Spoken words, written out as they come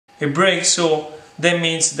it breaks, so that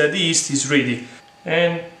means that the yeast is ready.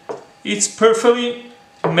 And it's perfectly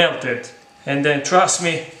melted. And then trust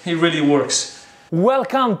me, it really works.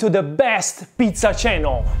 Welcome to the best pizza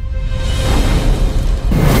channel.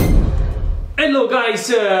 Hello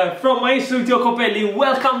guys, from Maestro Copelli,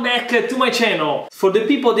 welcome back to my channel. For the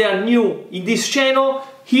people that are new in this channel,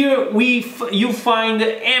 here you find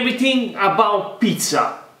everything about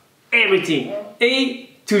pizza. Everything, A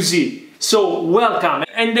to Z. So welcome.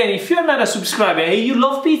 And then if you're not a subscriber and you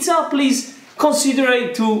love pizza, please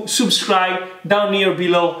consider to subscribe down here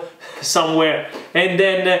below somewhere. And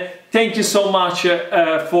then thank you so much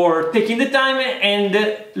for taking the time and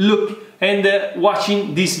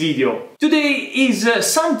watching this video. Today is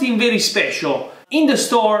something very special. In the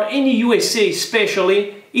store, in the USA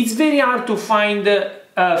especially, it's very hard to find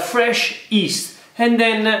fresh yeast. And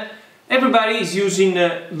then everybody is using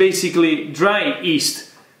basically dry yeast.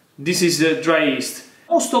 This is dry yeast.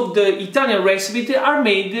 Most of the Italian recipes are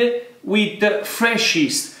made with fresh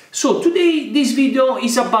yeast. So today this video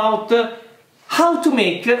is about how to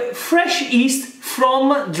make fresh yeast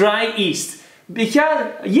from dry yeast.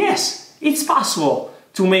 Because yes, it's possible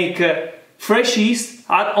to make fresh yeast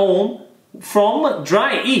at home from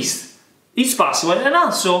dry yeast. It's possible. And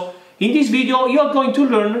also in this video you're going to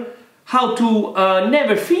learn how to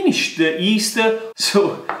never finish the yeast.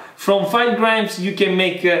 So from 5 grams you can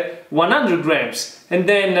make 100 grams and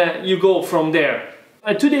then you go from there.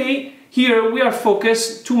 Today here we are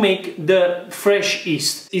focused to make the fresh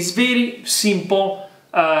yeast. It's very simple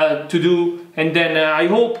to do, and then I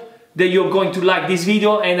hope that you're going to like this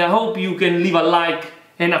video, and I hope you can leave a like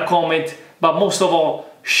and a comment, but most of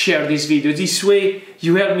all share this video. This way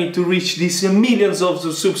you help me to reach these millions of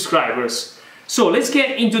subscribers. So let's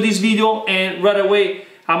get into this video, and right away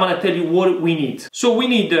I'm gonna tell you what we need. So we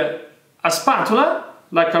need a spatula,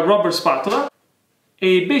 like a rubber spatula,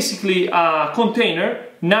 basically a container,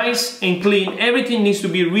 nice and clean. Everything needs to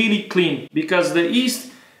be really clean because the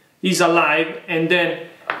yeast is alive, and then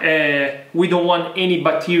we don't want any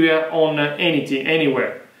bacteria on anything,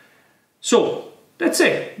 anywhere. So that's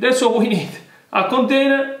it, that's all we need. A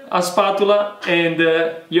container, a spatula, and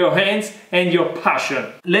your hands and your passion.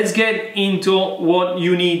 Let's get into what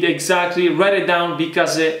you need exactly. Write it down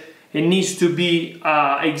because it needs to be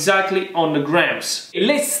exactly on the grams.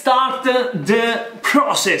 Let's start the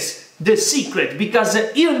process, the secret, because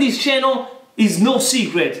here in this channel is no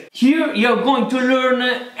secret. Here you're going to learn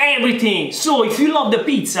everything. So if you love the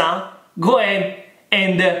pizza, go ahead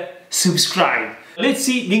and subscribe. Let's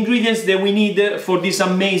see the ingredients that we need for this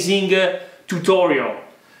amazing tutorial.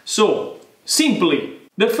 So simply,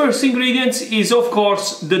 the first ingredient is of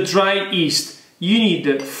course the dry yeast. You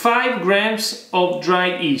need 5 grams of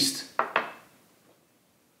dry yeast,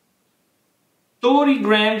 30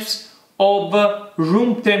 grams of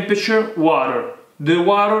room temperature water, the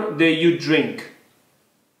water that you drink,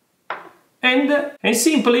 and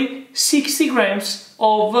simply 60 grams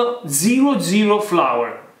of 00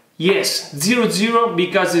 flour. Yes, 00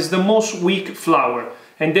 because it's the most weak flour,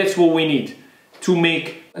 and that's what we need to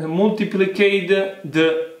make multiplicate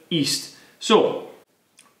the yeast. So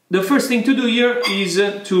the first thing to do here is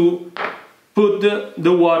to put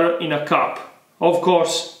the water in a cup. Of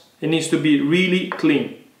course, it needs to be really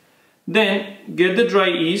clean. Then get the dry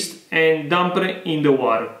yeast and dump it in the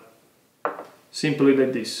water. Simply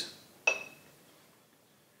like this.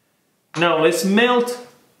 Now let's melt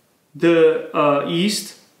the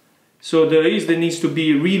yeast. So the yeast needs to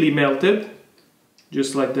be really melted,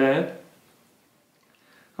 just like that.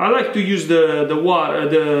 I like to use the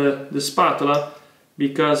spatula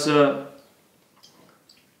because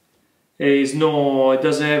it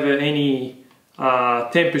doesn't have any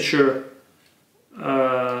temperature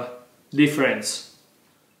difference.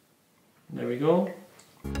 There we go.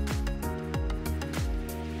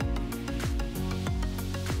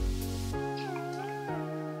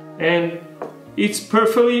 And it's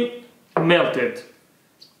perfectly melted.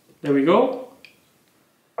 There we go.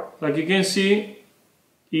 Like you can see,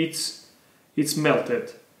 it's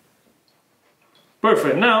melted.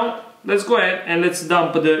 Perfect. Now let's go ahead and let's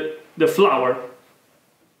dump the flour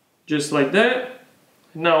just like that.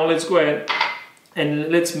 Now let's go ahead and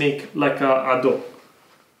let's make like a dough,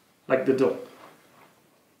 like the dough.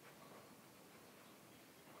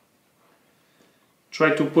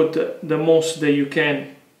 Try to put the most that you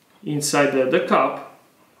can inside the cup.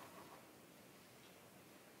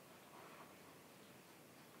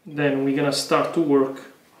 Then we're gonna start to work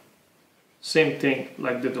same thing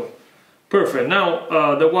like the dough. Perfect.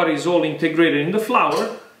 Now the water is all integrated in the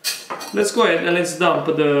flour. Let's go ahead and let's dump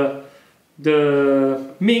the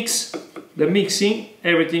mixing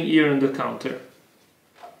everything here on the counter.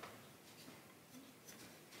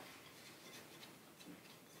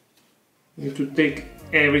 You need to take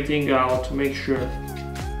everything out, make sure.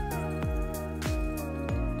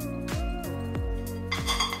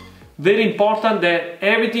 Very important that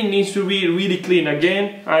everything needs to be really clean.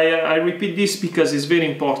 Again, I repeat this because it's very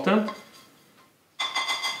important.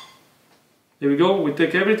 There we go, we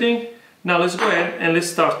take everything. Now let's go ahead and let's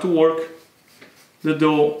start to work the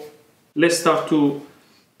dough. Let's start to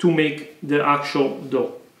make the actual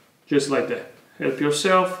dough. Just like that. Help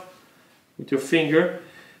yourself with your finger.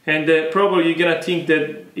 And probably you're gonna think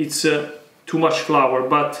that it's too much flour,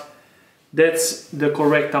 but that's the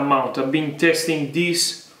correct amount. I've been testing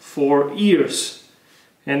this for years,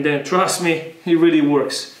 and then trust me, it really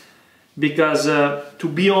works. Because to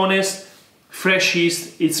be honest, fresh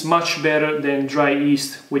yeast it's much better than dry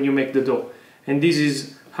yeast when you make the dough. And this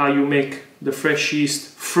is how you make the fresh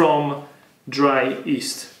yeast from dry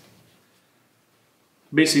yeast.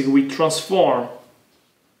 Basically, we transform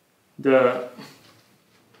the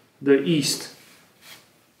yeast.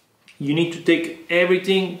 You need to take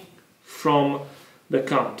everything from the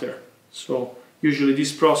counter. So usually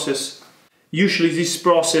this process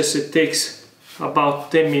it takes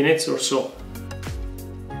about 10 minutes or so.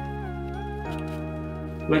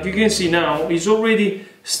 Like you can see now, it's already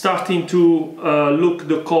starting to look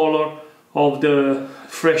the color of the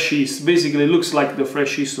fresh yeast. Basically, it looks like the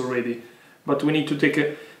fresh yeast already. But we need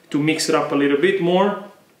to mix it up a little bit more.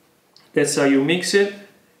 That's how you mix it.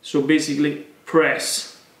 So basically,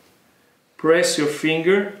 press your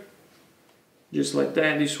finger, just like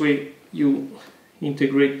that. This way you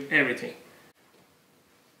integrate everything.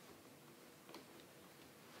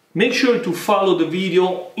 Make sure to follow the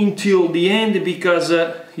video until the end because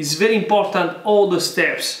it's very important, all the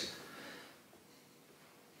steps.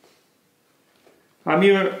 I'm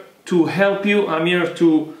here to help you. I'm here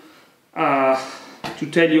to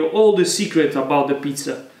tell you all the secret about the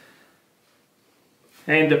pizza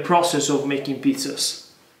and the process of making pizzas.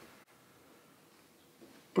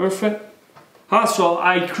 Perfect. Also,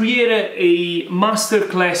 I created a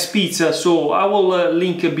masterclass pizza, so I will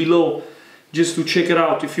link it below just to check it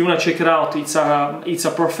out. If you want to check it out, it's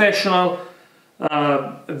a professional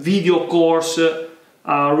video course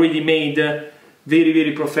already made,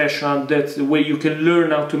 very professional. That's the way you can learn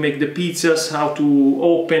how to make the pizzas, how to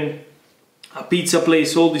open a pizza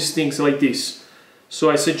place, all these things like this. So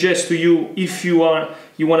I suggest to you, if you want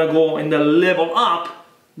to go and level up,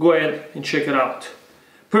 go ahead and check it out.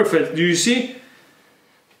 Perfect. Do you see?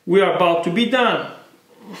 We are about to be done.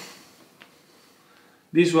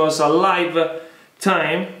 This was a live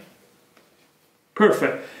time.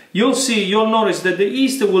 Perfect. You'll notice that the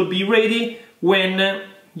yeast will be ready when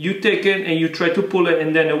you take it and you try to pull it,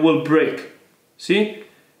 and then it will break. See?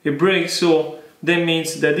 It breaks, so that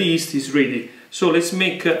means that the yeast is ready. So let's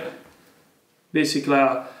make basically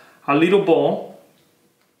a little ball.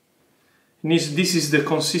 This is the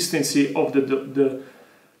consistency of the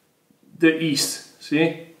yeast.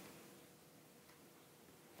 See?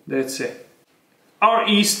 That's it. Our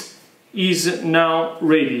yeast is now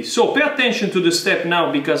ready. So pay attention to the step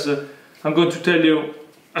now because I'm going to tell you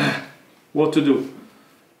what to do.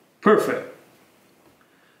 Perfect.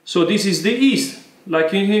 So this is the yeast.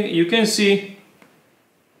 Like you can see,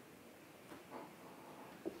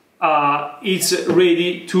 it's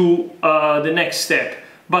ready to the next step.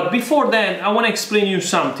 But before that, I want to explain you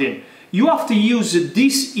something. You have to use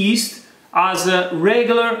this yeast as a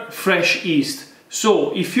regular fresh yeast.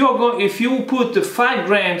 So if you put 5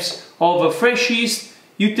 grams of fresh yeast,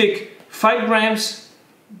 you take 5 grams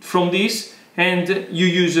from this and you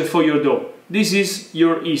use it for your dough. This is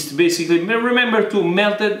your yeast. Basically, remember to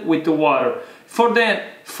melt it with the water. For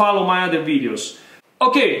that, follow my other videos.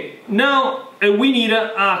 Okay, now we need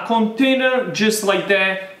a container just like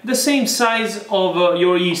that, the same size of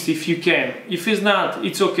your yeast if you can. If it's not,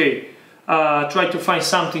 it's okay. Try to find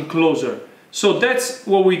something closer. So that's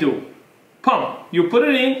what we do. Pump, you put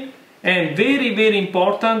it in, and very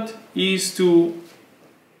important is to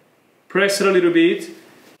press it a little bit.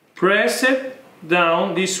 Press it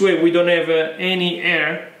down, this way we don't have any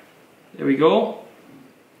air. There we go.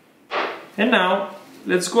 And now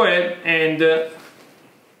let's go ahead and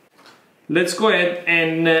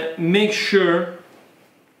make sure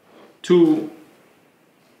to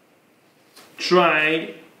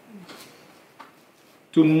try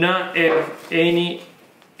to not have any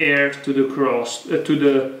air to the crust, to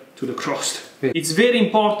the crust. It's very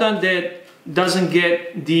important that doesn't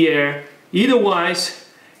get the air, otherwise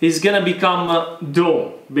it's gonna become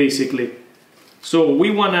dough basically. So we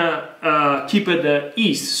wanna keep it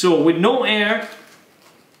yeast. So with no air,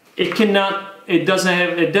 it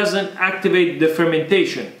doesn't activate the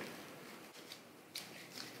fermentation.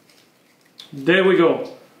 There we go.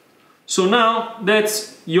 So now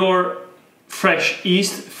that's your fresh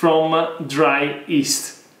yeast from dry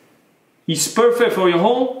yeast. It's perfect for your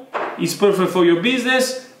home, it's perfect for your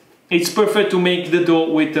business, it's perfect to make the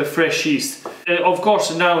dough with the fresh yeast. Of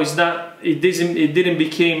course, now it didn't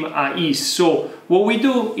become a yeast. So what we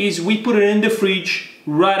do is we put it in the fridge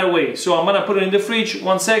right away. So I'm gonna put it in the fridge,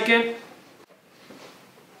 1 second.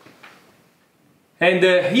 And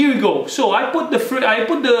here we go. So I put the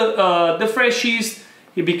fresh yeast,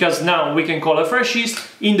 because now we can call it fresh yeast,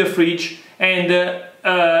 in the fridge. And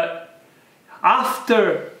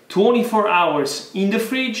after 24 hours in the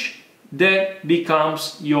fridge, that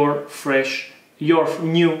becomes your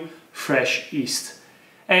new fresh yeast.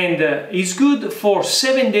 And it's good for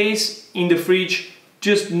 7 days in the fridge,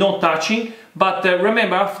 just not touching. But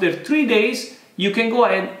remember, after 3 days, you can go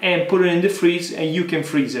ahead and put it in the freeze and you can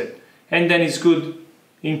freeze it. And then it's good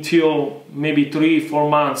until maybe 3-4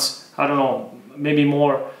 months, I don't know, maybe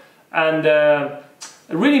more. And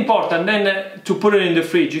really important then to put it in the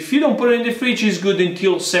fridge. If you don't put it in the fridge, it's good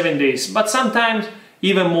until 7 days, but sometimes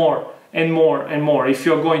even more and more and more if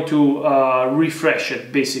you're going to refresh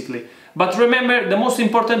it, basically. But remember, the most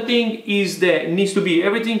important thing is that it needs to be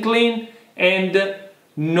everything clean and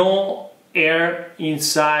no air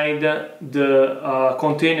inside the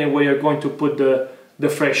container where you're going to put the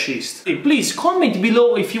fresh yeast. Please comment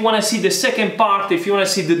below if you want to see the second part, if you want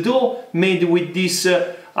to see the dough made with this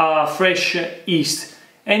fresh yeast.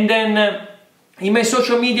 And then in my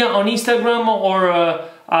social media on Instagram or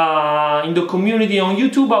in the community on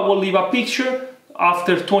YouTube, I will leave a picture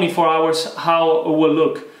after 24 hours how it will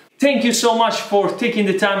look. Thank you so much for taking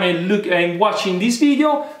the time and watching this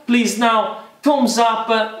video. Please now thumbs up.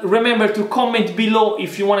 Remember to comment below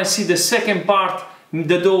if you want to see the second part,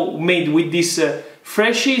 the dough made with this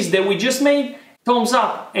fresh yeast that we just made. Thumbs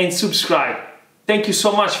up and subscribe. Thank you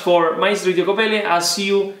so much for Maestro Copelli. I'll see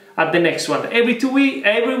you at the next one. Every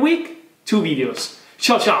week, 2 videos.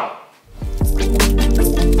 Ciao ciao!